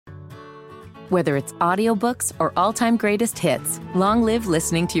Whether it's audiobooks or all-time greatest hits, long live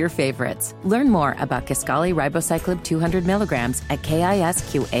listening to your favorites. Learn more about Kisqali Ribociclib 200 milligrams at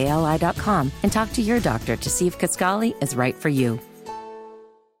KISQALI.com and talk to your doctor to see if Kisqali is right for you.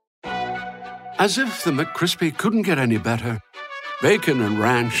 As if the McCrispy couldn't get any better, Bacon and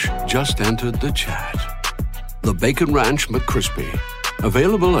Ranch just entered the chat. The Bacon Ranch McCrispy,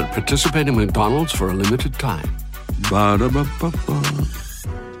 available at participating McDonald's for a limited time. Ba-da-ba-ba-ba.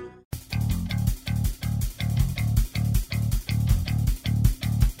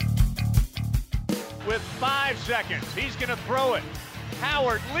 With 5 seconds, he's going to throw it.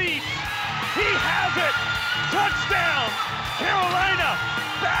 Howard leaps. He has it. Touchdown. Carolina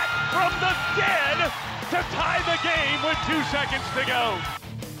back from the dead to tie the game with 2 seconds to go.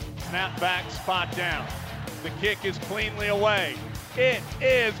 Snap back, spot down. The kick is cleanly away. It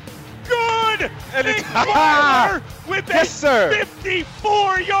is good. And Nick it's Weiler with a Yes, sir.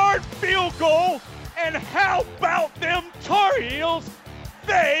 54-yard field goal. And how about them Tar Heels?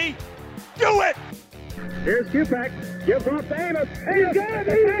 They do it. Here's Kupak. Gives off to Amos. He's got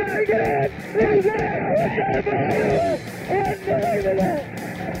it. He's Unbelievable.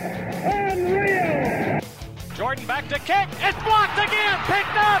 Unreal. Jordan back to kick. It's blocked again.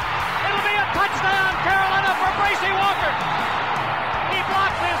 Picked up. It'll be a touchdown, Carolina, for Bracy Walker. He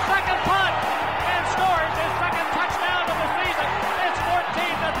blocks his second punt and scores his second touchdown of the season. It's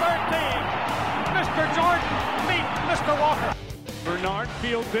 14-13. Mr. Jordan beat Mr. Walker. Bernard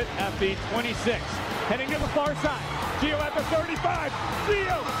fields it at the 26. Heading to the far side. Gio at the 35.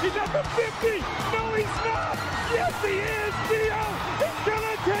 Gio, he's at the 50. No, he's not. Yes, he is. Gio, he's going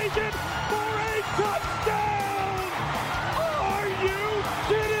to take it for a touchdown. Are you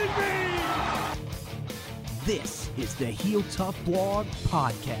kidding me? This is the Heel Tough Blog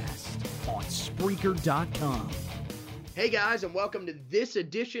Podcast on Spreaker.com. Hey guys, and welcome to this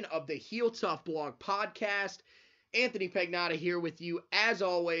edition of the Heel Tough Blog Podcast. Anthony Pagnotta here with you. As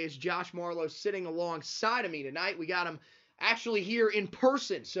always, Josh Marlowe sitting alongside of me tonight. We got him actually here in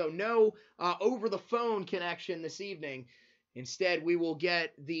person, so no over-the-phone connection this evening. Instead, we will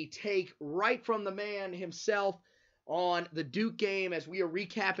get the take right from the man himself on the Duke game as we are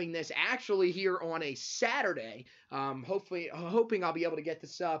recapping this actually here on a Saturday. Hoping I'll be able to get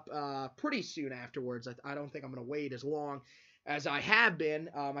this up pretty soon afterwards. I don't think I'm going to wait as long as I have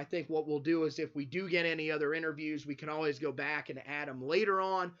been. I think what we'll do is if we do get any other interviews, we can always go back and add them later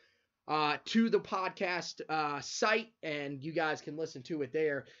on to the podcast site, and you guys can listen to it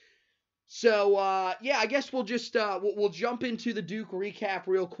there. So, I guess we'll just we'll jump into the Duke recap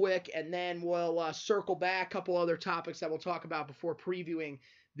real quick, and then we'll circle back a couple other topics that we'll talk about before previewing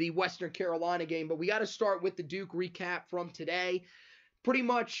the Western Carolina game. But we got to start with the Duke recap from today. Pretty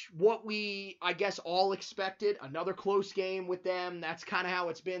much what we, I guess, all expected. Another close game with them. That's kind of how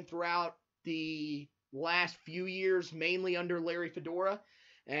it's been throughout the last few years, mainly under Larry Fedora.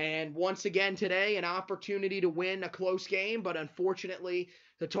 And once again today, an opportunity to win a close game, but unfortunately,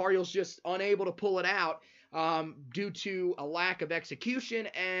 the Tar Heels just unable to pull it out due to a lack of execution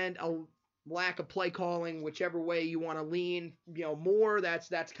and a lack of play calling, whichever way you want to lean, more. That's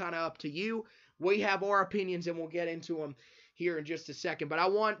kind of up to you. We have our opinions, and we'll get into them here in just a second, but I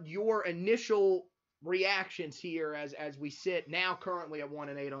want your initial reactions here as we sit now currently at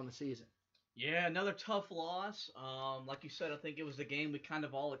 1-8 on the season. Yeah, another tough loss. Like you said, I think it was the game we kind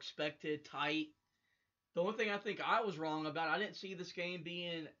of all expected, tight. The only thing I think I was wrong about, I didn't see this game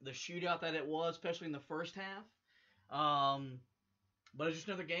being the shootout that it was, especially in the first half. But it's just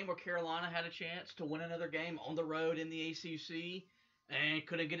another game where Carolina had a chance to win another game on the road in the ACC and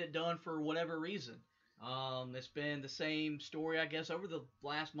couldn't get it done for whatever reason. It's been the same story, I guess, over the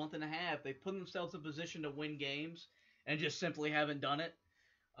last month and a half. They've put themselves in position to win games and just simply haven't done it.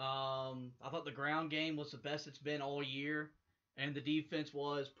 I thought the ground game was the best it's been all year, and the defense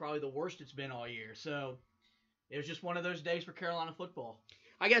was probably the worst it's been all year. So it was just one of those days for Carolina football.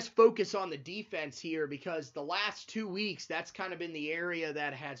 I guess focus on the defense here because the last 2 weeks, that's kind of been the area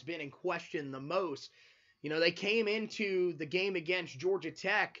that has been in question the most. They came into the game against Georgia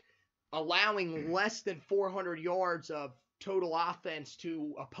Tech allowing less than 400 yards of total offense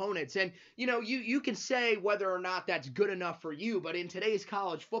to opponents. And, you can say whether or not that's good enough for you, but in today's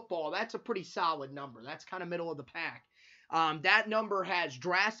college football, that's a pretty solid number. That's kind of middle of the pack. That number has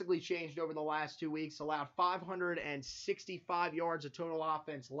drastically changed over the last 2 weeks, allowed 565 yards of total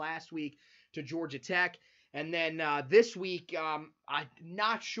offense last week to Georgia Tech. And then this week, I'm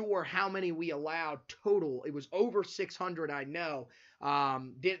not sure how many we allowed total. It was over 600, I know.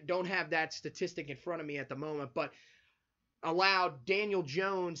 Don't have that statistic in front of me at the moment, but allowed Daniel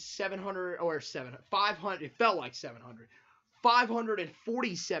Jones 500. It felt like 700.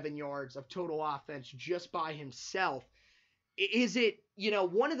 547 yards of total offense just by himself. Is it,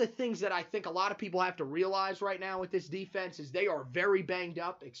 one of the things that I think a lot of people have to realize right now with this defense is they are very banged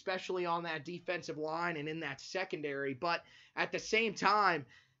up, especially on that defensive line and in that secondary. But at the same time,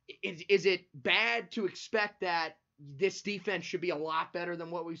 is it bad to expect that this defense should be a lot better than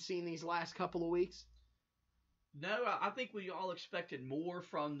what we've seen these last couple of weeks? No, I think we all expected more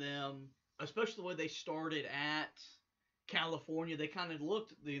from them, especially the way they started at California. They kind of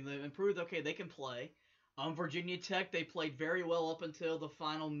looked, they improved, okay, they can play. Virginia Tech, they played very well up until the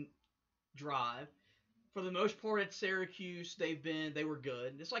final drive. For the most part at Syracuse, they were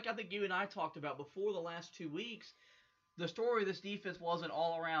good. It's like I think you and I talked about before the last 2 weeks. The story of this defense wasn't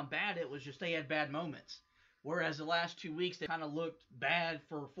all around bad. It was just they had bad moments. Whereas the last 2 weeks, they kind of looked bad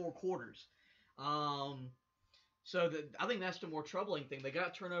for 4 quarters. I think that's the more troubling thing. They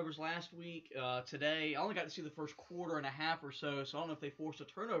got turnovers last week. Today, I only got to see the first quarter and a half or so I don't know if they forced a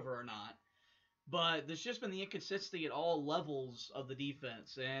turnover or not. But there's just been the inconsistency at all levels of the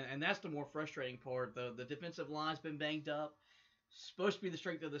defense, and that's the more frustrating part. The defensive line's been banged up. Supposed to be the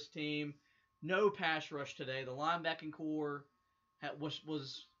strength of this team. No pass rush today. The linebacking core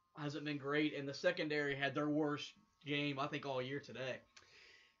hasn't been great, and the secondary had their worst game, I think, all year today.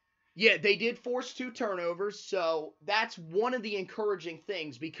 Yeah, they did force 2 turnovers, so that's one of the encouraging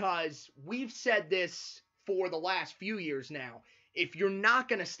things because we've said this for the last few years now. If you're not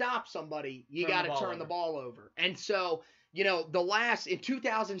going to stop somebody, you got to turn the ball over. And so, in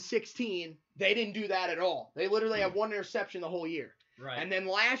 2016, they didn't do that at all. They literally had 1 interception the whole year. Right. And then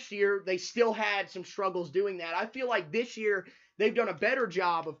last year, they still had some struggles doing that. I feel like this year, they've done a better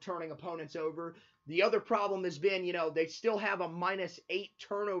job of turning opponents over. The other problem has been, they still have a -8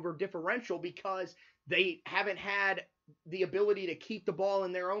 turnover differential because they haven't had the ability to keep the ball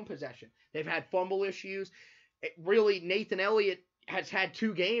in their own possession. They've had fumble issues. Really, Nathan Elliott has had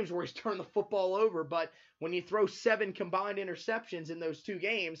 2 games where he's turned the football over, but when you throw 7 combined interceptions in those 2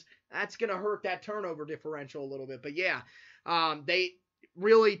 games, that's going to hurt that turnover differential a little bit. But yeah, they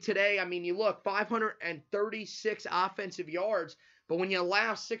really today, you look, 536 offensive yards, but when you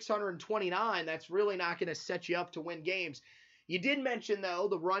allow 629, that's really not going to set you up to win games. You did mention, though,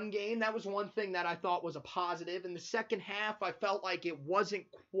 the run game. That was one thing that I thought was a positive. In the second half, I felt like it wasn't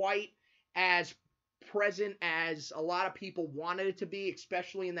quite as present as a lot of people wanted it to be,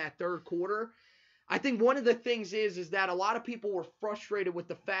 especially in that third quarter. I think one of the things is that a lot of people were frustrated with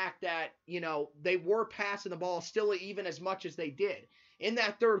the fact that, they were passing the ball still even as much as they did. In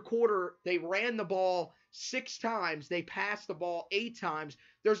that third quarter, they ran the ball 6 times. They passed the ball 8 times.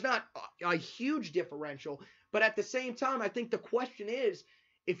 There's not a huge differential, but at the same time, I think the question is,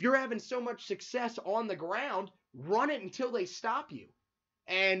 if you're having so much success on the ground, run it until they stop you.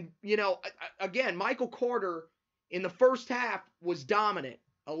 And, again, Michael Carter in the first half was dominant.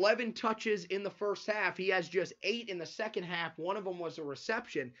 11 touches in the first half. He has just 8 in the second half. One of them was a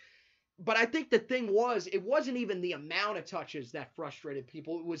reception. But I think the thing was, it wasn't even the amount of touches that frustrated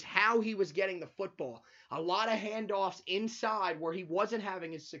people. It was how he was getting the football. A lot of handoffs inside where he wasn't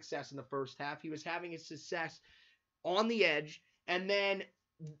having his success in the first half. He was having his success on the edge. And then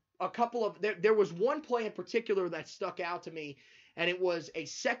a couple of, there was one play in particular that stuck out to me. And it was a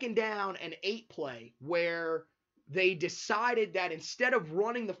 2nd down and 8 play where they decided that instead of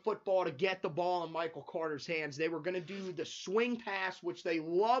running the football to get the ball in Michael Carter's hands, they were going to do the swing pass, which they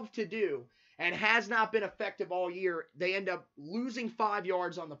love to do and has not been effective all year. They end up losing 5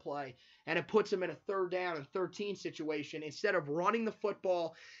 yards on the play, and it puts them in a 3rd down and 13 situation. Instead of running the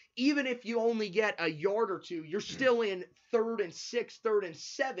football, even if you only get a yard or 2, you're still in 3rd and 6, 3rd and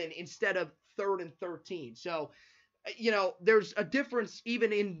 7 instead of 3rd and 13. So, there's a difference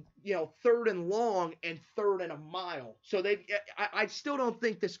even in, 3rd and long and 3rd and a mile. So I still don't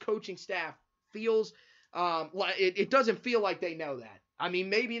think this coaching staff feels like it doesn't feel like they know that.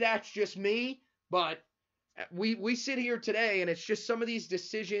 Maybe that's just me, but we sit here today and it's just some of these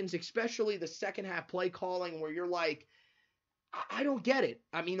decisions, especially the second half play calling where you're like, I don't get it.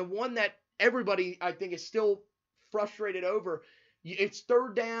 The one that everybody I think is still frustrated over, it's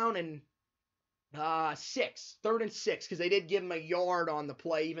 3rd down and 6, 3rd and 6, because they did give him a yard on the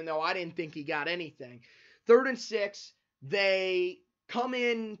play, even though I didn't think he got anything. 3rd and 6, they come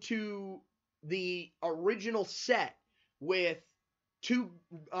into the original set with 2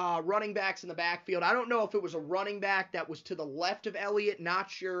 running backs in the backfield. I don't know if it was a running back that was to the left of Elliott,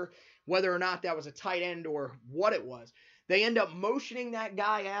 not sure whether or not that was a tight end or what it was. They end up motioning that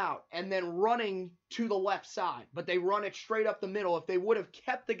guy out and then running to the left side, but they run it straight up the middle. If they would have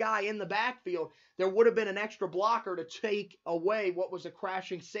kept the guy in the backfield, there would have been an extra blocker to take away what was a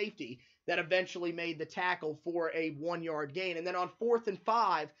crashing safety. that eventually made the tackle for a 1-yard gain. And then on 4th and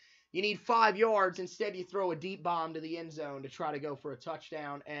 5, you need 5 yards. Instead, you throw a deep bomb to the end zone to try to go for a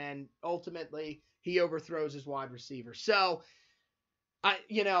touchdown, and ultimately he overthrows his wide receiver. So,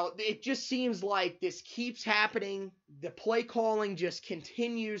 it just seems like this keeps happening. The play calling just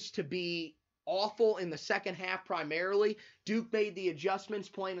continues to be awful in the second half primarily. Duke made the adjustments,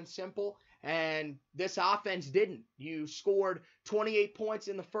 plain and simple, and this offense didn't. You scored 28 points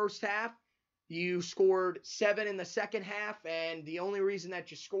in the first half. You scored 7 in the second half, and the only reason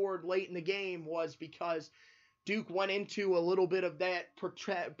that you scored late in the game was because Duke went into a little bit of that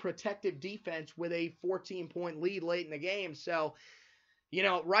protective defense with a 14-point lead late in the game. So,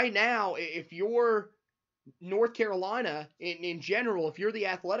 right now, if you're North Carolina in general, if you're the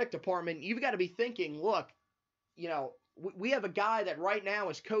athletic department, you've got to be thinking, look, we have a guy that right now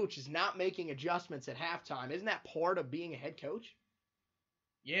as coach is not making adjustments at halftime. Isn't that part of being a head coach?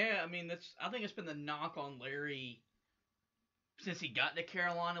 Yeah, I mean, I think it's been the knock on Larry since he got to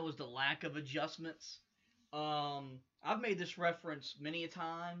Carolina was the lack of adjustments. I've made this reference many a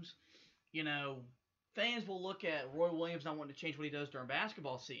times. Fans will look at Roy Williams not wanting to change what he does during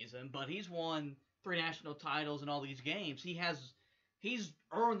basketball season, but he's won 3 national titles in all these games. He's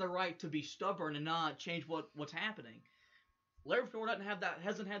earned the right to be stubborn and not change what's happening. Larry Fedora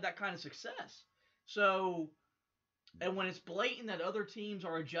hasn't had that kind of success. So, and when it's blatant that other teams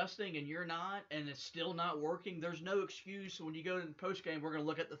are adjusting and you're not, and it's still not working, there's no excuse. So when you go to the post game, we're going to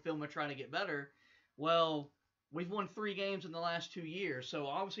look at the film and try to get better. Well, we've won 3 games in the last 2 years, so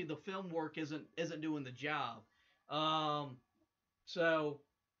obviously the film work isn't doing the job. So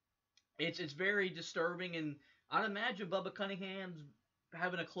it's very disturbing, and I'd imagine Bubba Cunningham's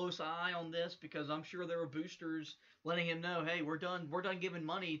having a close eye on this because I'm sure there were boosters letting him know, hey, we're done giving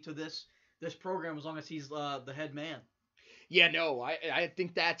money to this program as long as he's the head man. Yeah, no, I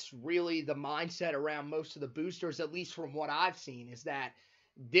think that's really the mindset around most of the boosters, at least from what I've seen, is that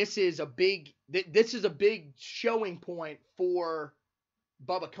this is a big showing point for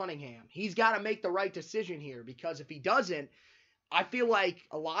Bubba Cunningham. He's got to make the right decision here, because if he doesn't, I feel like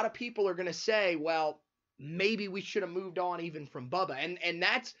a lot of people are going to say, well, maybe we should have moved on even from Bubba. And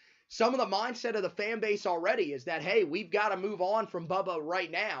that's some of the mindset of the fan base already, is that, hey, we've got to move on from Bubba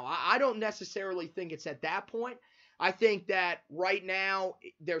right now. I don't necessarily think it's at that point. I think that right now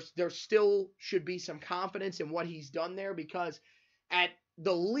there still should be some confidence in what he's done there, because at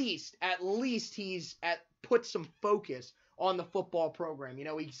least he's put some focus on the football program.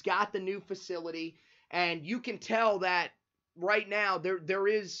 He's got the new facility, and you can tell that right now there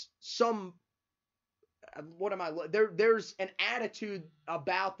is some there's an attitude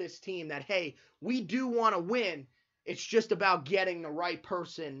about this team that, hey, we do want to win. It's just about getting the right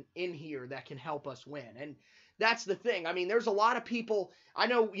person in here that can help us win. And that's the thing. I mean, there's a lot of people, I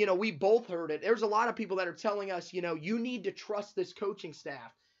know, we both heard it. There's a lot of people that are telling us, you need to trust this coaching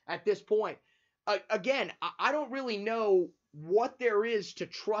staff at this point. Again, I don't really know what there is to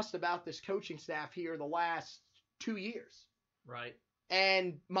trust about this coaching staff here the last 2 years. Right.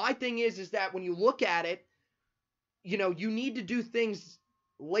 And my thing is that when you look at it, you need to do things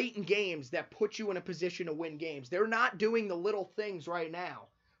late in games that put you in a position to win games. They're not doing the little things right now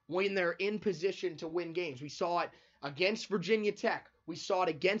when they're in position to win games. We saw it against Virginia Tech. We saw it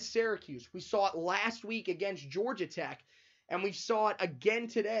against Syracuse. We saw it last week against Georgia Tech. And we saw it again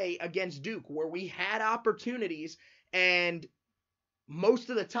today against Duke, where we had opportunities, and most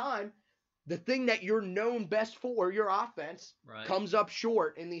of the time, the thing that you're known best for, your offense, right, comes up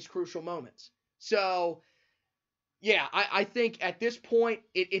short in these crucial moments. So, yeah, I think at this point,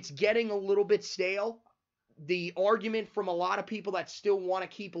 it's getting a little bit stale. The argument from a lot of people that still want to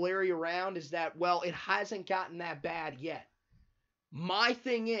keep Larry around is that, well, it hasn't gotten that bad yet. My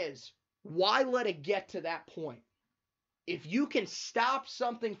thing is, why let it get to that point? If you can stop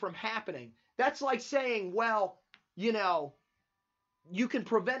something from happening, that's like saying, well, you can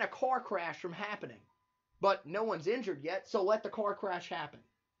prevent a car crash from happening, but no one's injured yet, so let the car crash happen.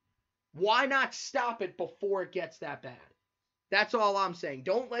 Why not stop it before it gets that bad? That's all I'm saying.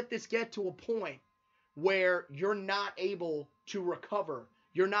 Don't let this get to a point where you're not able to recover.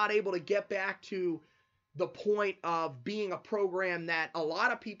 You're not able to get back to the point of being a program that a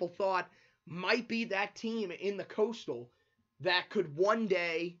lot of people thought might be that team in the Coastal that could one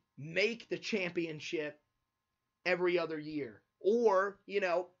day make the championship every other year, or,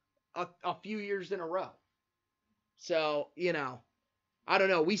 a few years in a row. So, I don't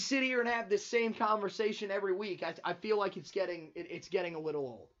know. We sit here and have this same conversation every week. I feel like it's getting a little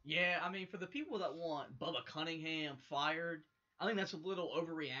old. Yeah, I mean, for the people that want Bubba Cunningham fired, I think that's a little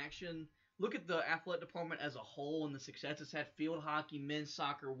overreaction. look at the athletic department as a whole and the success it's had. Field hockey, men's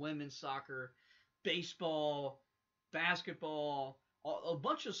soccer, women's soccer, baseball, basketball, a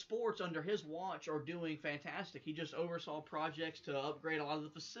bunch of sports under his watch are doing fantastic. He just oversaw projects to upgrade a lot of the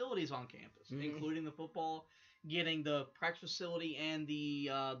facilities on campus, including the football, getting the practice facility and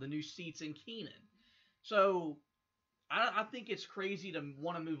the new seats in Keenan. So I think it's crazy to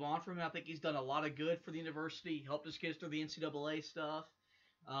want to move on from him. I think he's done a lot of good for the university. He helped his kids through the NCAA stuff.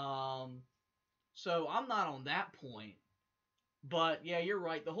 So I'm not on that point. But, yeah, you're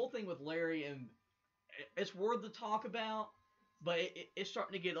right. The whole thing with Larry, and it's worth the talk about, but it's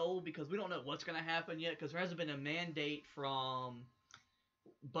starting to get old because we don't know what's going to happen yet because there hasn't been a mandate from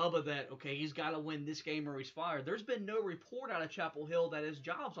Bubba that, okay, he's got to win this game or he's fired. There's been no report out of Chapel Hill that his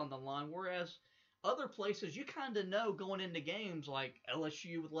job's on the line, whereas other places you kind of know going into games like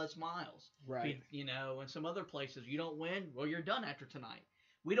LSU with Les Miles. Right. You know, and some other places, you don't win, well, you're done after tonight.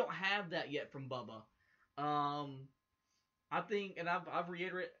 We don't have that yet from Bubba. I think, and I've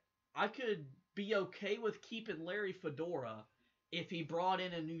reiterated, I could be okay with keeping Larry Fedora if he brought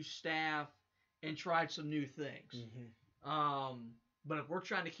in a new staff and tried some new things. But if we're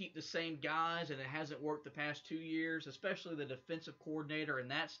trying to keep the same guys and it hasn't worked the past 2 years, especially the defensive coordinator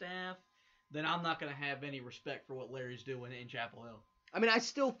and that staff, then I'm not going to have any respect for what Larry's doing in Chapel Hill. I mean, I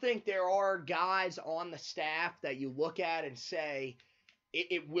still think there are guys on the staff that you look at and say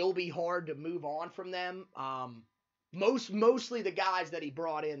it will be hard to move on from them. Mostly the guys that he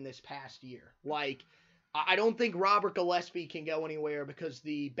brought in this past year. Like, I don't think Robert Gillespie can go anywhere because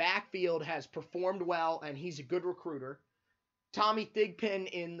the backfield has performed well and he's a good recruiter. Tommy Thigpen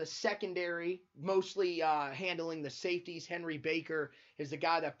in the secondary, mostly handling the safeties. Henry Baker is the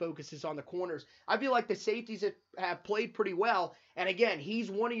guy that focuses on the corners. I feel like the safeties have played pretty well. And again, he's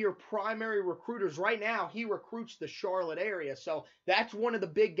one of your primary recruiters. Right now, he recruits the Charlotte area. So that's one of the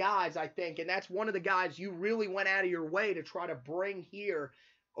big guys, I think. And that's one of the guys you really went out of your way to try to bring here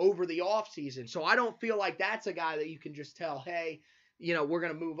over the offseason. So I don't feel like that's a guy that you can just tell, hey, you know, we're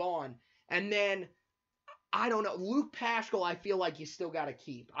going to move on. And then, I don't know. Luke Paschal, I feel like you still got to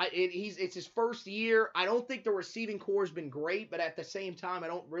keep. It's his first year. I don't think the receiving core has been great, but at the same time, I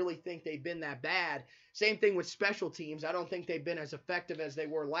don't really think they've been that bad. Same thing with special teams. I don't think they've been as effective as they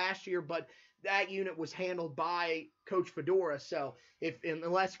were last year, but that unit was handled by Coach Fedora. So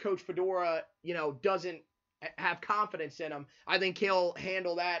unless Coach Fedora, you know, doesn't have confidence in him, I think he'll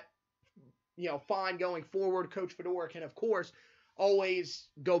handle that, you know, fine going forward. Coach Fedora can, of course, always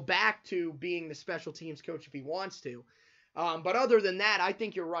go back to being the special teams coach if he wants to. But other than that, I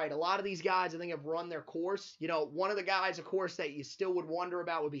think you're right. A lot of these guys, I think, have run their course. You know, one of the guys, of course, that you still would wonder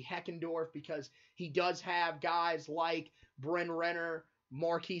about would be Heckendorf because he does have guys like Bryn Renner,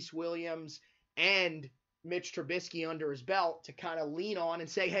 Marquise Williams, and Mitch Trubisky under his belt to kind of lean on and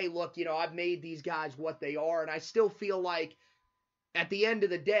say, hey, look, you know, I've made these guys what they are. And I still feel like at the end of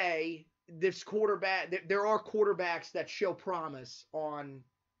the day, this quarterback, there are quarterbacks that show promise on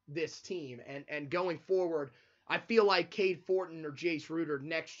this team. And going forward, I feel like Cade Fortin or Jace Ruder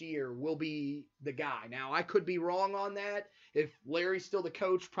next year will be the guy. Now, I could be wrong on that. If Larry's still the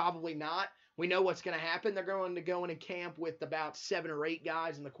coach, probably not. We know what's going to happen. They're going to go into camp with about 7 or 8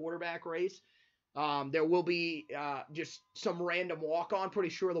 guys in the quarterback race. There will be just some random walk-on. Pretty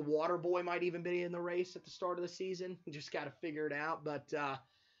sure the water boy might even be in the race at the start of the season. Just got to figure it out. But,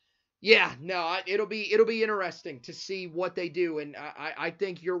 yeah, no, it'll be interesting to see what they do, and I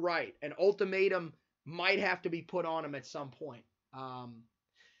think you're right. An ultimatum might have to be put on them at some point.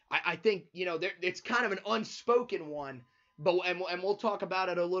 I think, you know, it's kind of an unspoken one, but and we'll talk about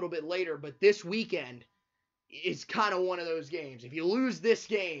it a little bit later. But this weekend is kind of one of those games. If you lose this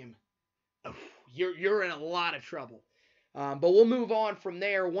game, you're in a lot of trouble. But we'll move on from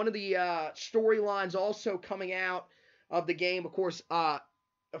there. One of the storylines also coming out of the game, of course,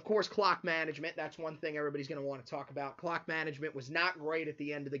 clock management. That's one thing everybody's going to want to talk about. Clock management was not great at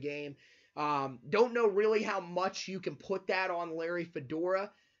the end of the game. Don't know really how much you can put that on Larry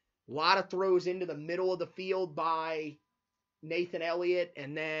Fedora. A lot of throws into the middle of the field by Nathan Elliott.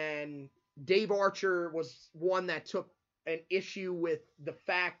 And then Dave Archer was one that took an issue with the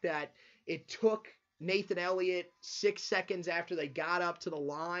fact that it took Nathan Elliott 6 seconds after they got up to the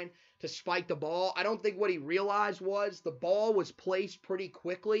line to spike the ball. I don't think what he realized was the ball was placed pretty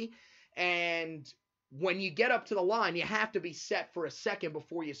quickly, and when you get up to the line, you have to be set for a second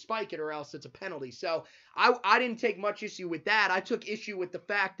before you spike it, or else it's a penalty. So I didn't take much issue with that. I took issue with the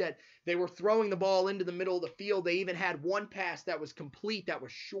fact that they were throwing the ball into the middle of the field. They even had one pass that was complete that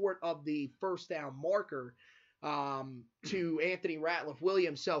was short of the first down marker to Anthony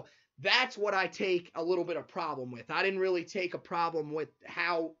Ratliff-Williams. So that's what I take a little bit of problem with. I didn't really take a problem with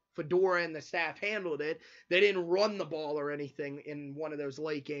how Fedora and the staff handled it. They didn't run the ball or anything in one of those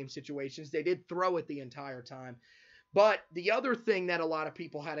late game situations. They did throw it the entire time. But the other thing that a lot of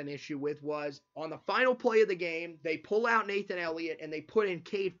people had an issue with was on the final play of the game, they pull out Nathan Elliott and they put in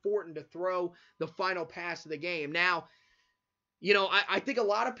Cade Fortin to throw the final pass of the game. Now, I think a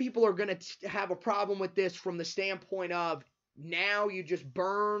lot of people are going to have a problem with this from the standpoint of now you just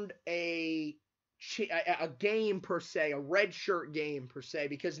burned a game per se, a red shirt game per se,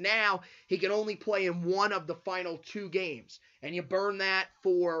 because now he can only play in one of the final 2 games, and you burn that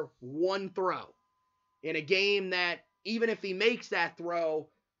for one throw in a game that even if he makes that throw,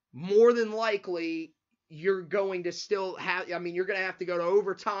 more than likely you're going to still have, you're going to have to go to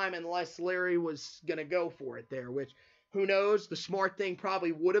overtime unless Larry was going to go for it there, which who knows? The smart thing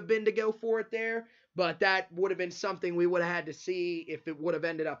probably would have been to go for it there, but that would have been something we would have had to see if it would have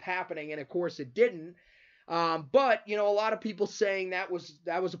ended up happening, and of course it didn't. But a lot of people saying that was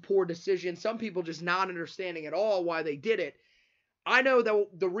a poor decision. Some people just not understanding at all why they did it. I know that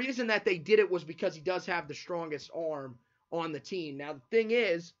the reason that they did it was because he does have the strongest arm on the team. Now, the thing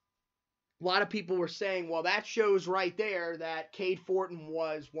is, a lot of people were saying, well, that shows right there that Cade Fortin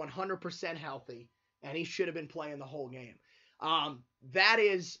was 100% healthy, and he should have been playing the whole game. That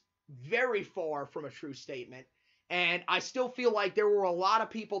is very far from a true statement, and I still feel like there were a lot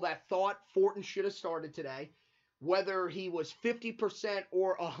of people that thought Fortin should have started today, whether he was 50%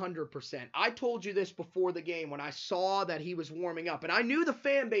 or 100%. I told you this before the game when I saw that he was warming up, and I knew the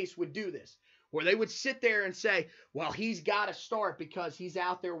fan base would do this, where they would sit there and say, well, he's got to start because he's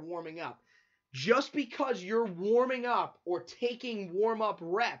out there warming up. Just because you're warming up or taking warm-up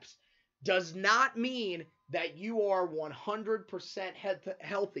reps does not mean that you are 100%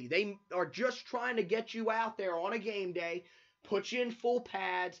 healthy. They are just trying to get you out there on a game day, put you in full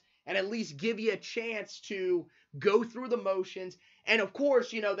pads, and at least give you a chance to go through the motions. And of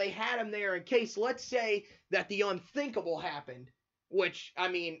course, they had him there in case, let's say that the unthinkable happened, which,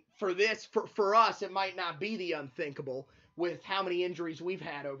 for us, it might not be the unthinkable with how many injuries we've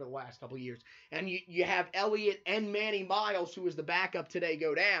had over the last couple of years. And you have Elliott and Manny Miles, who is the backup today,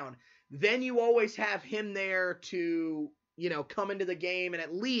 go down. Then you always have him there to, come into the game and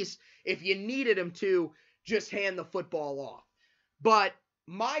at least, if you needed him to, just hand the football off. But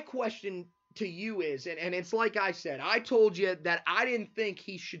my question to you is, and it's like I said, I told you that I didn't think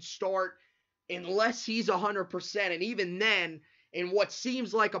he should start unless he's 100%. And even then, in what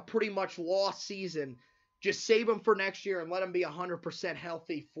seems like a pretty much lost season, just save him for next year and let him be 100%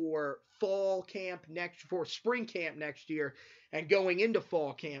 healthy for spring camp next year and going into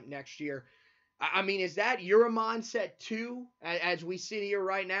fall camp next year. Is that your mindset too, as we sit here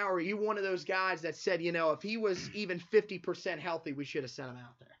right now? Or are you one of those guys that said, if he was even 50% healthy, we should have sent him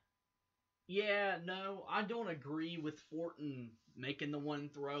out there? Yeah, no, I don't agree with Fortin making the one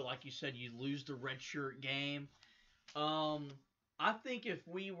throw. Like you said, you lose the redshirt game. I think if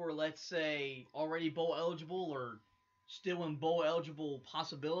we were, let's say, already bowl eligible or still in bowl eligible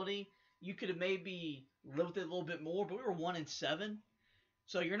possibility, you could have maybe lived with it a little bit more, but we were 1-7.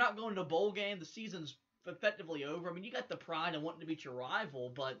 So you're not going to a bowl game. The season's effectively over. You got the pride of wanting to beat your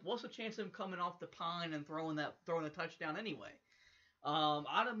rival, but what's the chance of him coming off the pine and throwing the touchdown anyway?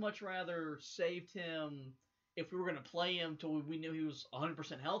 I'd have much rather saved him if we were going to play him till we knew he was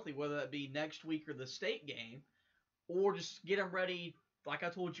 100% healthy, whether that be next week or the state game, or just get him ready. Like I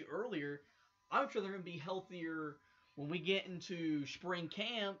told you earlier, I would rather him be healthier when we get into spring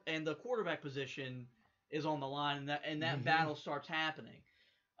camp and the quarterback position is on the line and that battle starts happening.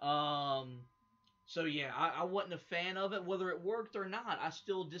 So yeah, I wasn't a fan of it. Whether it worked or not, I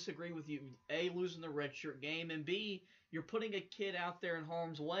still disagree with you. A, losing the redshirt game, and B, you're putting a kid out there in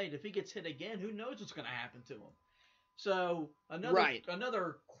harm's way. And if he gets hit again, who knows what's going to happen to him? So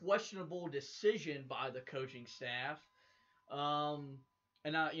another questionable decision by the coaching staff. And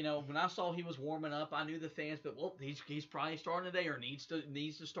when I saw he was warming up, I knew the fans, but he's probably starting today or needs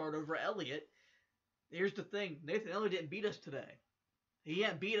to start over Elliott. Here's the thing: Nathan Elliott didn't beat us today. He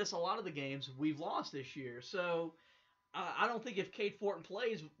hadn't beat us a lot of the games we've lost this year. So I don't think if Cade Fortin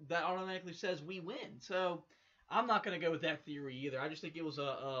plays, that automatically says we win. So I'm not going to go with that theory either. I just think it was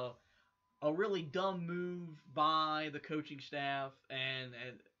a really dumb move by the coaching staff, and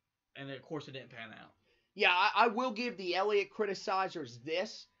of course it didn't pan out. Yeah, I will give the Elliott criticizers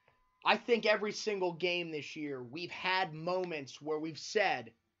this. I think every single game this year, we've had moments where we've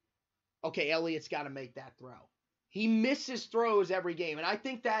said, okay, Elliott's got to make that throw. He misses throws every game, and I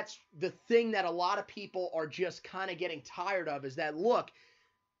think that's the thing that a lot of people are just kind of getting tired of is that, look,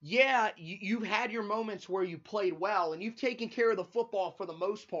 yeah, you've had your moments where you played well and you've taken care of the football for the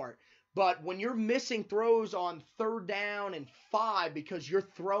most part. But when you're missing throws on 3rd down and 5 because you're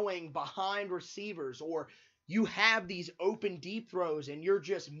throwing behind receivers, or you have these open deep throws and you're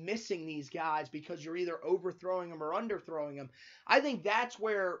just missing these guys because you're either overthrowing them or underthrowing them, I think that's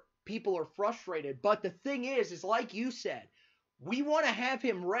where people are frustrated. But the thing is like you said, we want to have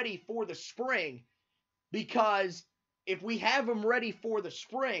him ready for the spring, because if we have him ready for the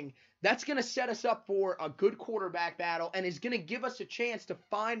spring, that's going to set us up for a good quarterback battle and is going to give us a chance to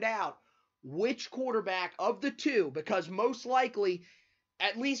find out which quarterback of the two, because most likely,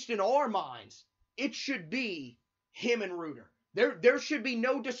 at least in our minds, it should be him and Reuter. There should be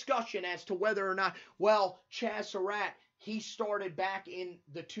no discussion as to whether or not, well, Chaz Surratt, he started back in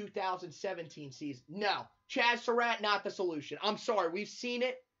the 2017 season. No, Chaz Surratt, not the solution. I'm sorry, we've seen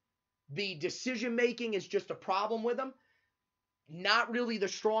it. The decision-making is just a problem with him. Not really the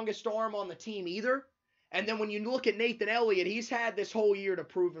strongest arm on the team either. And then when you look at Nathan Elliott, he's had this whole year to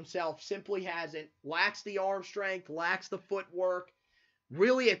prove himself. Simply hasn't. Lacks the arm strength, lacks the footwork.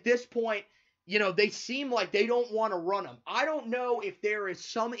 Really, at this point, they seem like they don't want to run him. I don't know if there is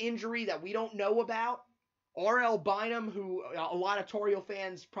some injury that we don't know about. R.L. Bynum, who a lot of Tar Heel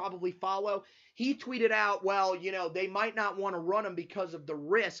fans probably follow, he tweeted out, well, they might not want to run him because of the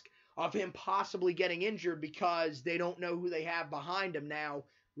risk of him possibly getting injured, because they don't know who they have behind him now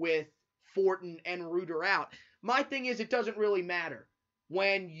with Fortin and Reuter out. My thing is, it doesn't really matter.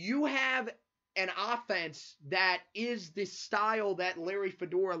 When you have an offense that is the style that Larry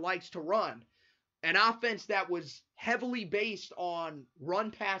Fedora likes to run, an offense that was heavily based on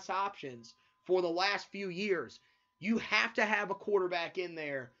run-pass options for the last few years, you have to have a quarterback in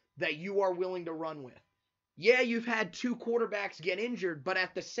there that you are willing to run with. Yeah, you've had 2 quarterbacks get injured, but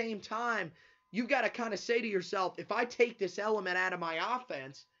at the same time, you've got to kind of say to yourself, if I take this element out of my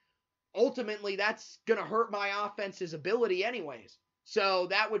offense, ultimately that's going to hurt my offense's ability anyways. So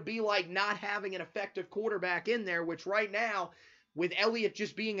that would be like not having an effective quarterback in there, which right now, with Elliott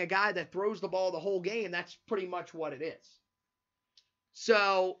just being a guy that throws the ball the whole game, that's pretty much what it is.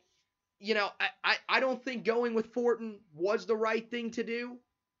 So, I don't think going with Fortin was the right thing to do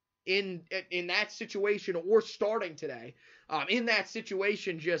in that situation, or starting today. In that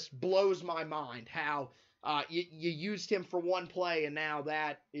situation just blows my mind how you used him for one play, and now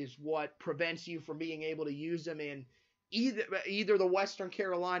that is what prevents you from being able to use him in either the Western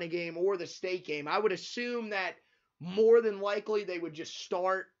Carolina game or the State game. I would assume that more than likely they would just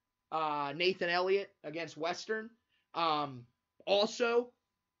start Nathan Elliott against Western. Also,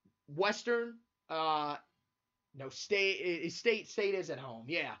 Western, State is at home.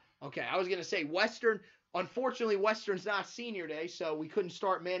 Yeah. Okay. I was going to say Western. Unfortunately, Western's not senior day, so we couldn't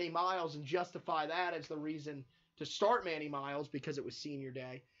start Manny Miles and justify that as the reason to start Manny Miles because it was senior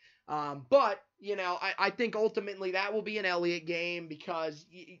day. But, I think ultimately that will be an Elliott game because,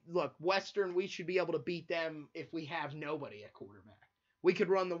 look, Western, we should be able to beat them if we have nobody at quarterback. We could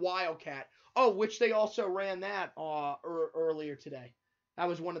run the Wildcat. Oh, which they also ran that earlier today. That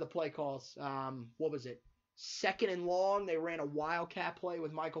was one of the play calls. What was it? 2nd and long, they ran a Wildcat play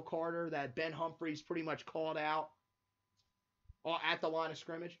with Michael Carter that Ben Humphreys pretty much called out at the line of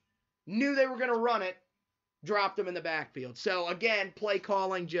scrimmage. Knew they were going to run it, dropped them in the backfield. So, again, play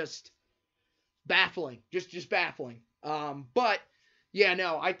calling just baffling. Just baffling. But, yeah,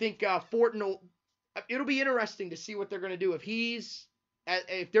 no, I think Fortin it'll be interesting to see what they're going to do.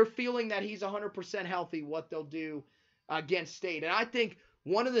 If they're feeling that he's 100% healthy, what they'll do against State. And I think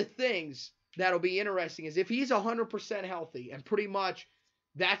one of the things that'll be interesting is if he's 100% healthy, and pretty much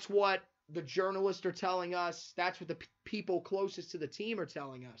that's what the journalists are telling us, that's what the people closest to the team are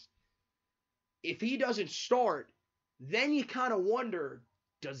telling us. If he doesn't start, then you kind of wonder,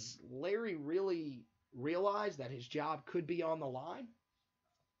 does Larry really realize that his job could be on the line?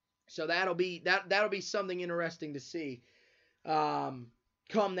 So that'll be something interesting to see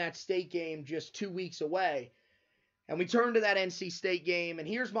come that State game just 2 weeks away. And we turn to that NC State game, and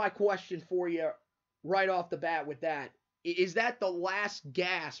here's my question for you right off the bat with that. Is that the last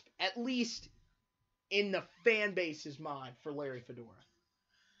gasp, at least in the fan base's mind, for Larry Fedora?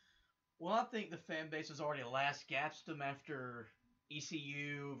 Well, I think the fan base has already last gasped him after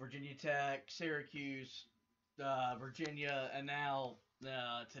ECU, Virginia Tech, Syracuse, Virginia, and now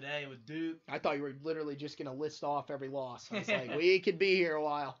today with Duke. I thought you were literally just going to list off every loss. I was like, we could be here a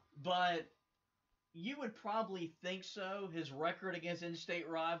while. But you would probably think so. His record against in-state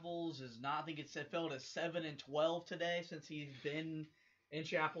rivals is not, I think it fell to 7-12 today since he's been in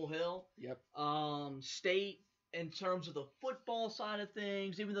Chapel Hill. Yep. State, in terms of the football side of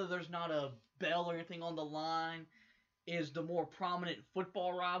things, even though there's not a bell or anything on the line, is the more prominent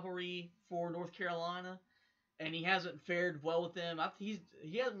football rivalry for North Carolina, and he hasn't fared well with them. He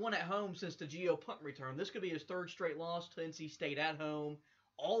hasn't won at home since the Geo punt return. This could be his third straight loss to NC State at home.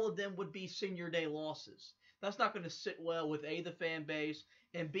 All of them would be senior day losses. That's not going to sit well with A, the fan base,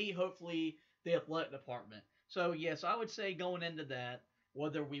 and B, hopefully, the athletic department. So, yes, I would say going into that,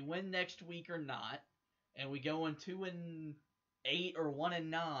 whether we win next week or not, and we go in 2-8 or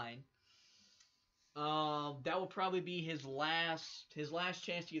 1-9, that will probably be his last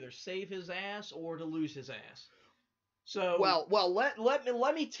chance to either save his ass or to lose his ass. So well,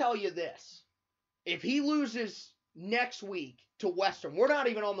 let me tell you this: if he loses next week to Western, we're not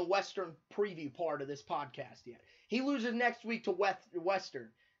even on the Western preview part of this podcast yet. He loses next week to Western.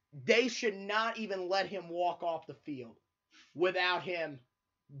 They should not even let him walk off the field without him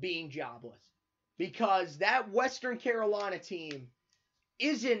being jobless, because that Western Carolina team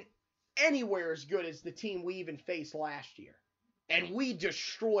isn't anywhere as good as the team we even faced last year. And we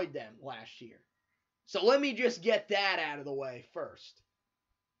destroyed them last year. So let me just get that out of the way first.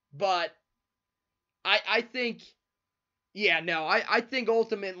 But I think, I think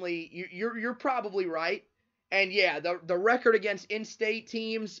ultimately you're probably right. And yeah, the record against in-state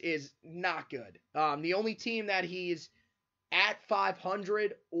teams is not good. The only team that he's at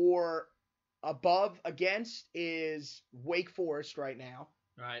 500 or above against is Wake Forest right now.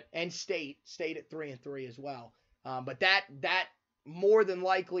 Right. And State at 3-3 as well. But that more than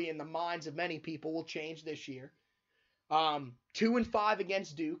likely in the minds of many people will change this year. 2-5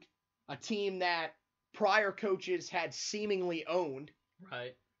 against Duke, a team that prior coaches had seemingly owned.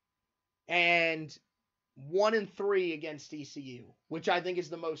 Right. And 1-3 against ECU, which I think is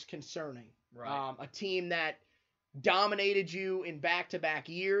the most concerning. Right. A team that dominated you in back-to-back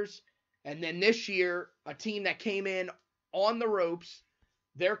years, and then this year, a team that came in on the ropes,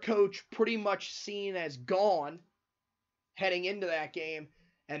 their coach pretty much seen as gone heading into that game,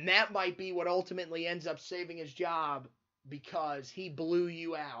 and that might be what ultimately ends up saving his job, because he blew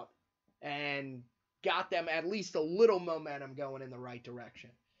you out and got them at least a little momentum going in the right direction.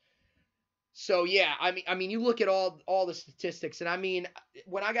 So yeah, I mean, you look at all the statistics, and I mean,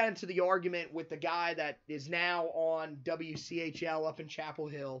 when I got into the argument with the guy that is now on WCHL up in Chapel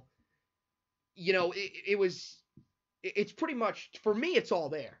Hill, you know, it's pretty much, for me, it's all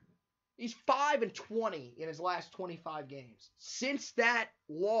there. He's 5-20 in his last 25 games. Since that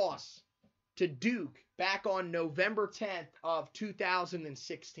loss to Duke back on November 10th of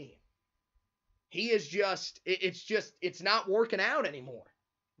 2016, he is it's not working out anymore.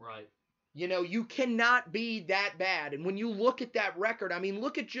 Right. You know, you cannot be that bad. And when you look at that record, I mean,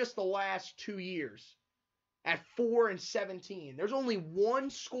 look at just the last 2 years at 4-17. There's only one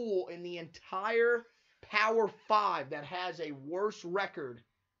school in the entire Power 5 that has a worse record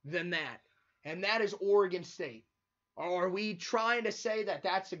than that, and that is Oregon State. Are we trying to say that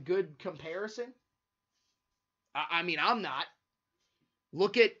that's a good comparison? I mean, I'm not.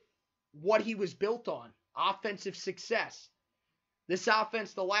 Look at what he was built on. Offensive success. This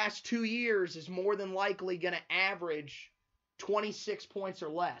offense the last 2 years is more than likely going to average 26 points or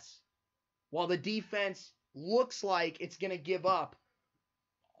less, while the defense looks like it's going to give up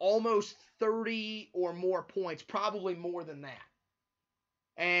almost 30 or more points, probably more than that.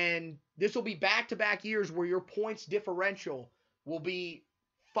 And this will be back-to-back years where your points differential will be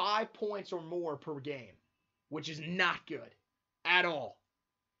 5 points or more per game, which is not good at all.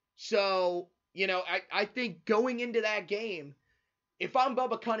 So, you know, I think going into that game, if I'm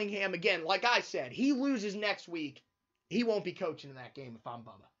Bubba Cunningham, again, like I said, he loses next week, he won't be coaching in that game if I'm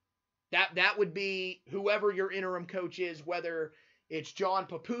Bubba. That would be whoever your interim coach is, whether it's John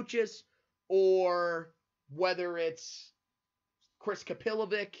Papuchis or whether it's Chris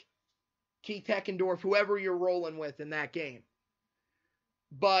Kapilovic, Keith Heckendorf, whoever you're rolling with in that game.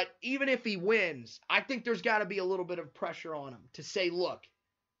 But even if he wins, I think there's got to be a little bit of pressure on him to say, look,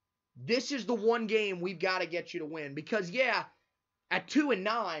 this is the one game we've got to get you to win. Because, yeah, at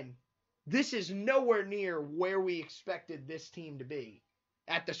 2-9, this is nowhere near where we expected this team to be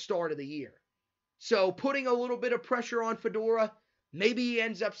at the start of the year. So putting a little bit of pressure on Fedora, maybe he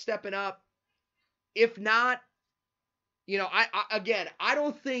ends up stepping up. If not, you know, I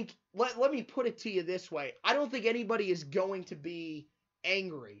don't think, let me put it to you this way. I don't think anybody is going to be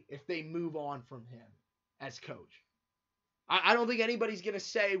angry if they move on from him as coach. I don't think anybody's going to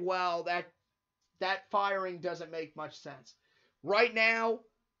say, well, that firing doesn't make much sense. Right now,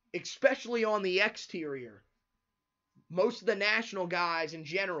 especially on the exterior, most of the national guys in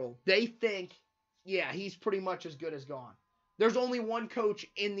general, they think, yeah, he's pretty much as good as gone. There's only one coach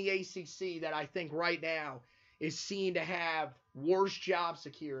in the ACC that I think right now is seen to have worse job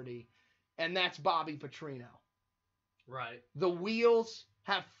security, and that's Bobby Petrino. Right. The wheels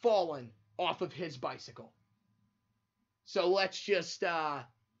have fallen off of his bicycle. So let's just, there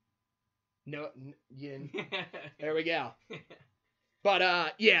we go. But,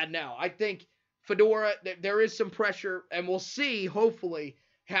 I think Fedora, there is some pressure, and we'll see, hopefully,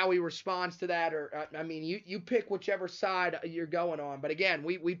 how he responds to that. Or, you pick whichever side you're going on. But again,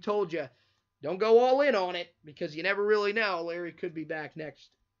 we've told you, don't go all in on it, because you never really know. Larry could be back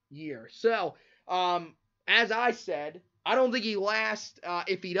next year. So, as I said, I don't think he lasts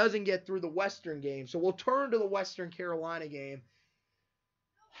if he doesn't get through the Western game. So we'll turn to the Western Carolina game.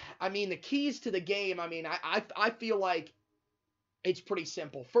 The keys to the game, I feel like it's pretty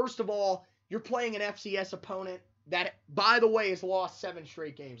simple. First of all, you're playing an FCS opponent that, by the way, has lost 7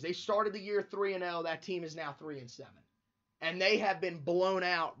 straight games. They started the year 3-0. That team is now 3-7. And they have been blown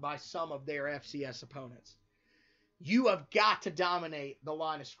out by some of their FCS opponents. You have got to dominate the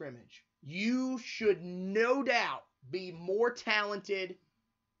line of scrimmage. You should no doubt be more talented,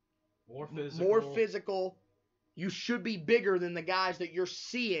 more physical. You should be bigger than the guys that you're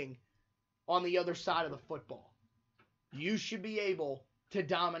seeing on the other side of the football. You should be able to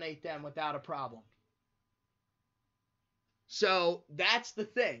dominate them without a problem. So that's the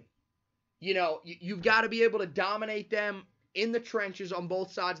thing. You've got to be able to dominate them in the trenches on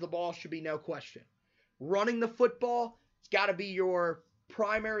both sides of the ball, should be no question. Running the football, it's got to be your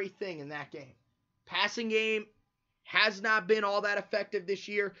primary thing in that game. Passing game has not been all that effective this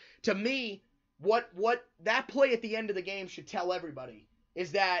year. To me, what that play at the end of the game should tell everybody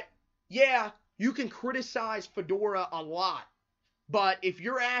is that, you can criticize Fedora a lot, but if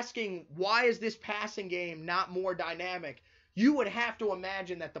you're asking why is this passing game not more dynamic, you would have to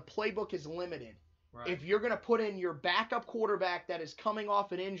imagine that the playbook is limited. Right. If you're going to put in your backup quarterback that is coming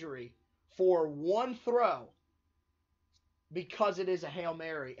off an injury for one throw because it is a Hail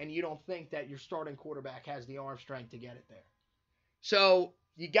Mary and you don't think that your starting quarterback has the arm strength to get it there. So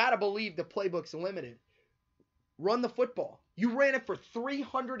you got to believe the playbook's limited. Run the football. You ran it for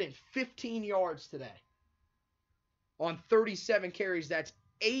 315 yards today on 37 carries. That's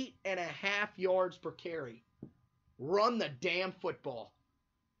 8.5 yards per carry. Run the damn football.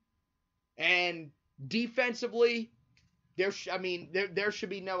 And defensively, there should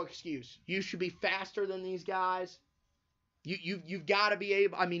be no excuse. You should be faster than these guys. You've got to be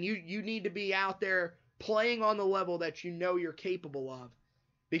able. You need to be out there playing on the level that you know you're capable of,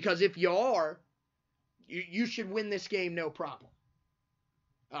 because if you are, you should win this game no problem.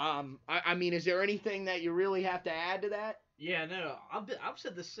 Is there anything that you really have to add to that? Yeah, no, I've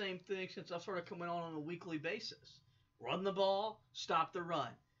said the same thing since I started coming on a weekly basis. Run the ball, stop the run.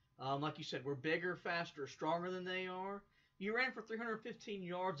 Like you said, we're bigger, faster, stronger than they are. You ran for 315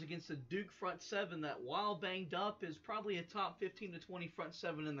 yards against a Duke front seven that, while banged up, is probably a top 15 to 20 front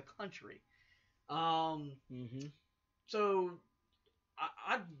seven in the country. So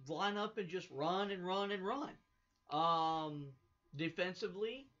I'd line up and just run and run and run.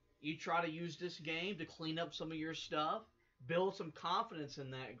 Defensively, you try to use this game to clean up some of your stuff, build some confidence in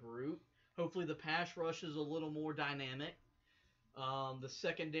that group. Hopefully the pass rush is a little more dynamic. The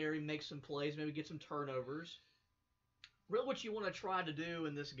secondary makes some plays, maybe get some turnovers. Really what you want to try to do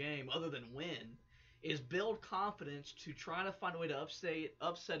in this game, other than win, is build confidence to try to find a way to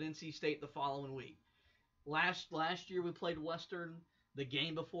upset NC State the following week. Last year we played Western. The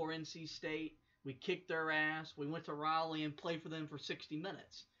game before NC State, we kicked their ass. We went to Raleigh and played for them for 60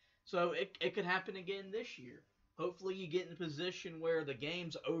 minutes. So it could happen again this year. Hopefully you get in a position where the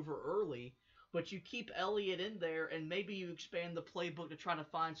game's over early, but you keep Elliott in there and maybe you expand the playbook to try to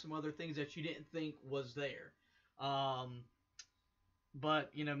find some other things that you didn't think was there. But,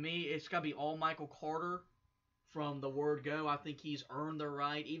 it's got to be all Michael Carter from the word go. I think he's earned the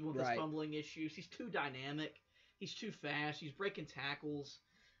right, even with his fumbling issues. He's too dynamic. He's too fast. He's breaking tackles.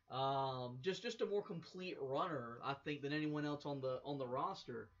 Just a more complete runner, I think, than anyone else on the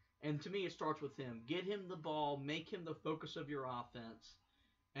roster. And to me, it starts with him. Get him the ball, make him the focus of your offense,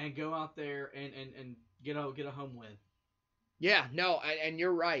 and go out there and get a home win. Yeah, no, and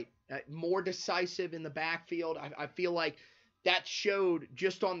you're right. More decisive in the backfield. I feel like that showed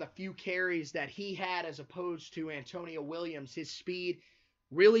just on the few carries that he had as opposed to Antonio Williams. His speed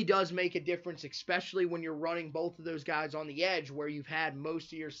really does make a difference, especially when you're running both of those guys on the edge where you've had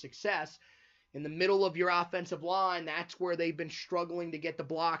most of your success. In the middle of your offensive line, that's where they've been struggling to get the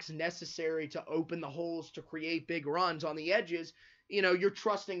blocks necessary to open the holes to create big runs. On the edges, you're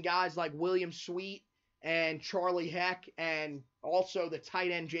trusting guys like William Sweet and Charlie Heck and also the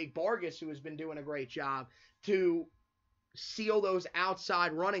tight end Jake Vargas, who has been doing a great job, to seal those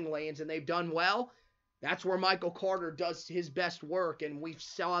outside running lanes, and they've done well. That's where Michael Carter does his best work, and we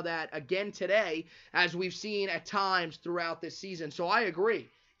saw that again today, as we've seen at times throughout this season. So I agree.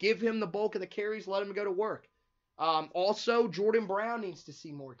 Give him the bulk of the carries, let him go to work. Also, Jordan Brown needs to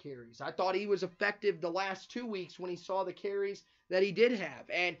see more carries. I thought he was effective the last 2 weeks when he saw the carries that he did have.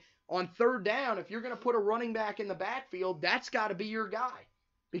 And on third down, if you're going to put a running back in the backfield, that's got to be your guy,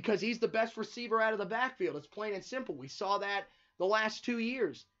 because he's the best receiver out of the backfield. It's plain and simple. We saw that the last 2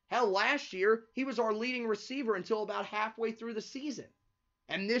 years. Hell, last year, he was our leading receiver until about halfway through the season.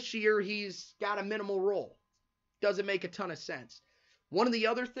 And this year, he's got a minimal role. Doesn't make a ton of sense. One of the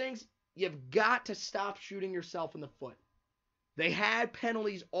other things, you've got to stop shooting yourself in the foot. They had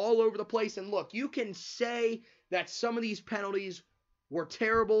penalties all over the place. And look, you can say that some of these penalties were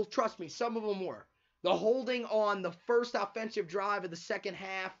terrible. Trust me, some of them were. The holding on the first offensive drive of the second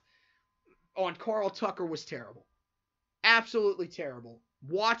half on Carl Tucker was terrible. Absolutely terrible.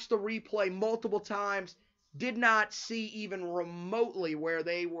 Watched the replay multiple times. Did not see even remotely where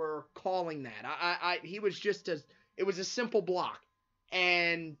they were calling that. He was just it was a simple block.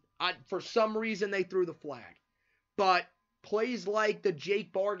 And for some reason they threw the flag. But plays like the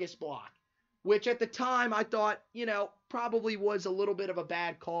Jake Vargas block, which at the time I thought, probably was a little bit of a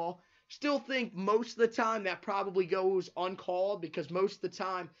bad call. Still think most of the time that probably goes uncalled, because most of the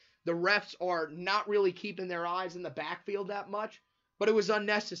time the refs are not really keeping their eyes in the backfield that much. But it was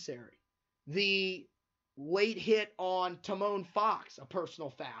unnecessary. The late hit on Timon Fox, a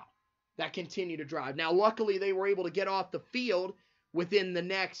personal foul that continued to drive. Now, luckily, they were able to get off the field within the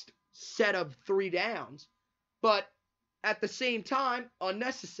next set of 3 downs. But at the same time,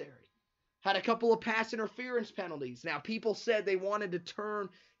 unnecessary. Had a couple of pass interference penalties. Now, people said they wanted to turn,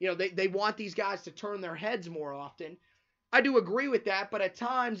 they want these guys to turn their heads more often. I do agree with that, but at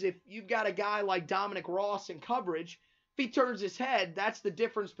times, if you've got a guy like Dominic Ross in coverage, if he turns his head, that's the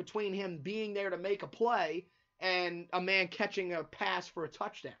difference between him being there to make a play and a man catching a pass for a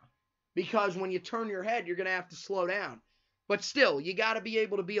touchdown. Because when you turn your head, you're going to have to slow down. But still, you got to be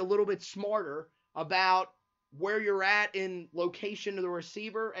able to be a little bit smarter about where you're at in location of the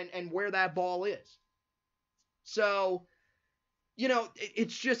receiver and where that ball is. So,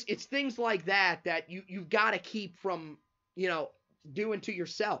 it's things like that you've got to keep from, doing to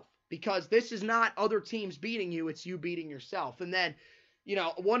yourself. Because this is not other teams beating you, it's you beating yourself. And then,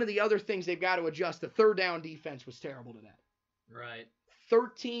 one of the other things they've got to adjust, the third down defense was terrible today. Right.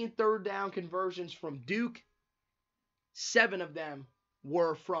 13 third down conversions from Duke. 7 of them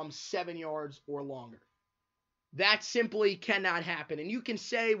were from 7 yards or longer. That simply cannot happen. And you can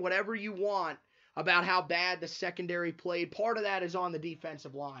say whatever you want about how bad the secondary played. Part of that is on the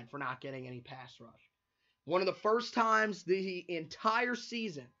defensive line for not getting any pass rush. One of the first times the entire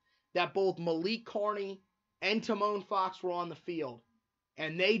season that both Malik Carney and Timon Fox were on the field,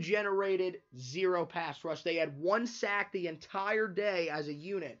 and they generated 0 pass rush. They had 1 sack the entire day as a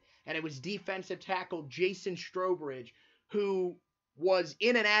unit, and it was defensive tackle Jason Strobridge, who was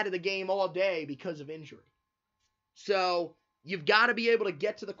in and out of the game all day because of injury. So you've got to be able to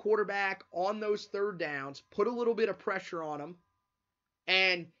get to the quarterback on those third downs, put a little bit of pressure on him,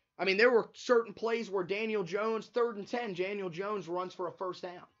 and there were certain plays where Daniel Jones, 3rd and 10, Daniel Jones runs for a first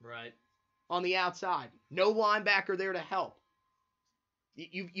down. Right. On the outside. No linebacker there to help.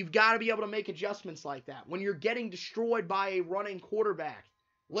 You've got to be able to make adjustments like that. When you're getting destroyed by a running quarterback,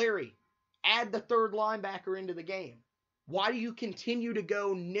 Larry, add the 3rd linebacker into the game. Why do you continue to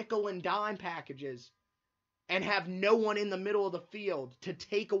go nickel and dime packages and have no one in the middle of the field to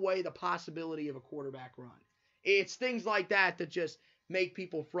take away the possibility of a quarterback run? It's things like that that just make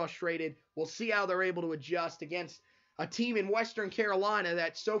people frustrated. We'll see how they're able to adjust against a team in Western Carolina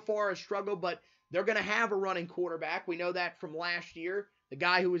that so far has struggled, but they're going to have a running quarterback. We know that from last year. The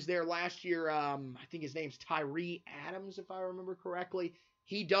guy who was there last year, I think his name's Tyree Adams, if I remember correctly.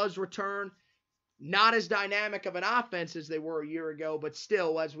 He does return. Not as dynamic of an offense as they were a year ago, but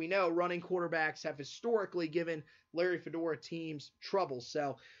still, as we know, running quarterbacks have historically given Larry Fedora teams trouble.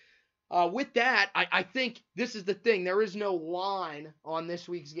 So, with that, I think this is the thing. There is no line on this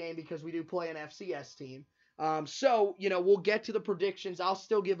week's game because we do play an FCS team. So, we'll get to the predictions. I'll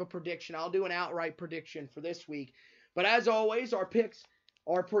still give a prediction. I'll do an outright prediction for this week. But as always, our picks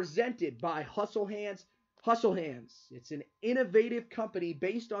are presented by Hustle Hands. Hustle Hands. It's an innovative company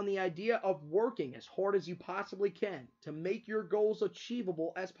based on the idea of working as hard as you possibly can to make your goals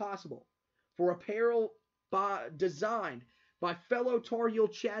achievable as possible. For apparel designed by fellow Tar Heel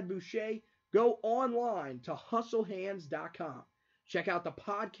Chad Boucher, go online to hustlehands.com. Check out the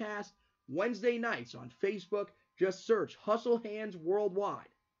podcast Wednesday nights on Facebook. Just search Hustle Hands Worldwide.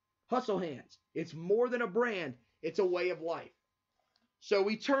 Hustle Hands. It's more than a brand. It's a way of life. So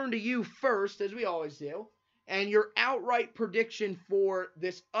we turn to you first, as we always do, and your outright prediction for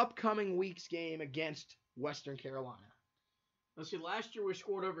this upcoming week's game against Western Carolina. Let's see, last year we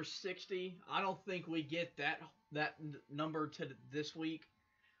scored over 60. I don't think we get that number to this week.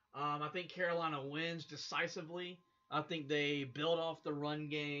 I think Carolina wins decisively. I think they build off the run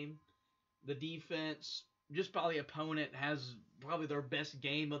game. The defense, just by the opponent, has probably their best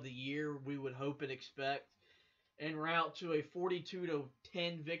game of the year, we would hope and expect, en route to a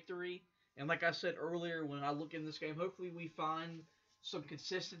 42-10 victory. And like I said earlier, when I look in this game, hopefully we find some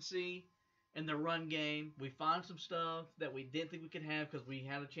consistency in the run game. We find some stuff that we didn't think we could have because we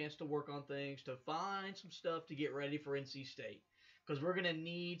had a chance to work on things, to find some stuff to get ready for NC State. Because we're going to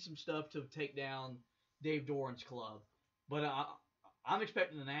need some stuff to take down Dave Doran's club. But I'm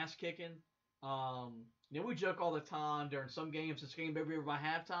expecting an ass kicking. We joke all the time during some games, this game better be over by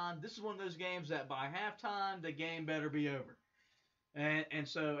halftime. This is one of those games that by halftime, the game better be over. And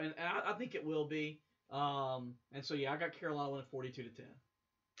I think it will be. I got Carolina winning 42-10.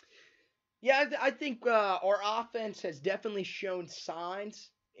 Yeah, I think our offense has definitely shown signs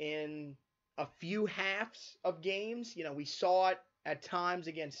in a few halves of games. We saw it at times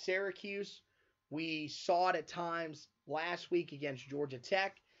against Syracuse. We saw it at times last week against Georgia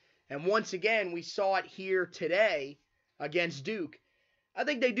Tech. And once again, we saw it here today against Duke. I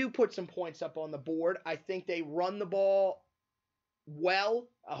think they do put some points up on the board. I think they run the ball well,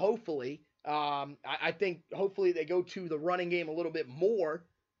 hopefully. I think hopefully they go to the running game a little bit more.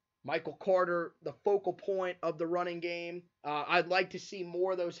 Michael Carter, the focal point of the running game. I'd like to see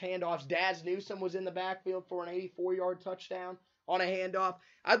more of those handoffs. Daz Newsome was in the backfield for an 84-yard touchdown on a handoff.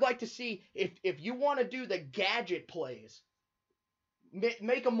 I'd like to see, if you want to do the gadget plays,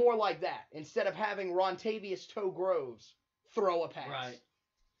 make them more like that instead of having Rontavious Toe Groves throw a pass. Right.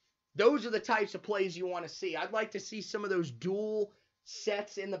 Those are the types of plays you want to see. I'd like to see some of those dual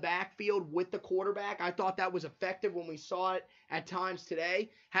sets in the backfield with the quarterback. I thought that was effective when we saw it at times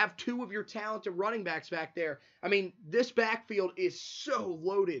today. Have two of your talented running backs back there. I mean, this backfield is so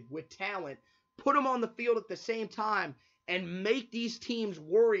loaded with talent. Put them on the field at the same time and make these teams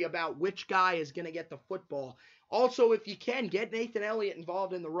worry about which guy is going to get the football. Also, if you can, get Nathan Elliott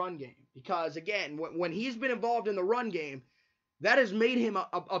involved in the run game. Because, again, when he's been involved in the run game, that has made him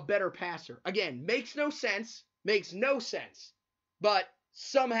a better passer. Again, makes no sense. But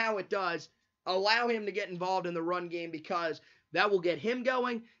somehow it does. Allow him to get involved in the run game because that will get him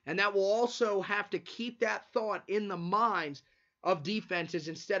going, and that will also have to keep that thought in the minds of defenses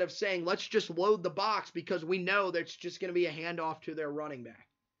instead of saying, let's just load the box because we know that's just going to be a handoff to their running back.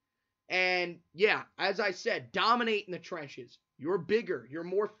 And, yeah, as I said, dominate in the trenches. You're bigger. You're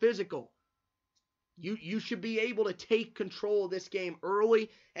more physical. You should be able to take control of this game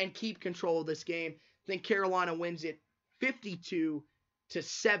early and keep control of this game. I think Carolina wins it 52-7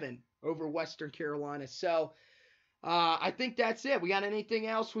 over Western Carolina. So I think that's it. We got anything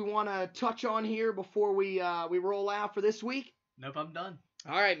else we want to touch on here before we roll out for this week? Nope, I'm done.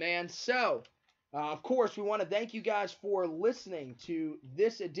 All right, man. So, of course, we want to thank you guys for listening to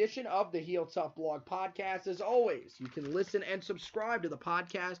this edition of the Heel Tough Blog Podcast. As always, you can listen and subscribe to the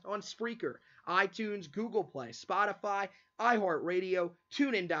podcast on Spreaker, iTunes, Google Play, Spotify, iHeartRadio,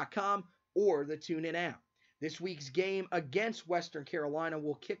 TuneIn.com, or the TuneIn app. This week's game against Western Carolina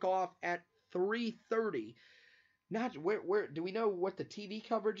will kick off at 3:30. Not where do we know what the TV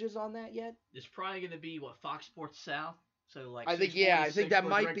coverage is on that yet? It's probably going to be Fox Sports South. So like I think that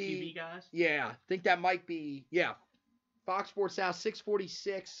might be. Guys. Yeah, I think that might be. Yeah, Fox Sports South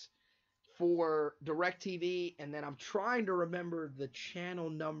 646 for DirecTV, and then I'm trying to remember the channel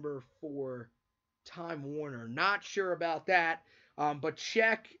number for Time Warner. Not sure about that. But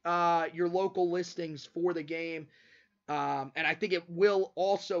check your local listings for the game. And I think it will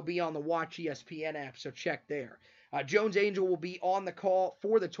also be on the Watch ESPN app, so check there. Jones Angel will be on the call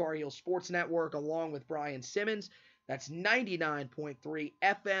for the Tar Heel Sports Network along with Brian Simmons. That's 99.3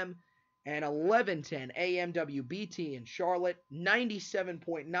 FM and 1110 AM WBT in Charlotte,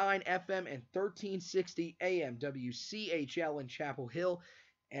 97.9 FM and 1360 AM WCHL in Chapel Hill,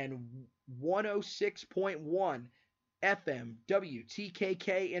 and 106.1 FM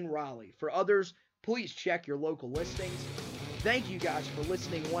WTKK in Raleigh. For others, please check your local listings. Thank you guys for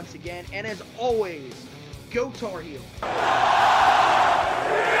listening once again, and as always, go Tar Heel!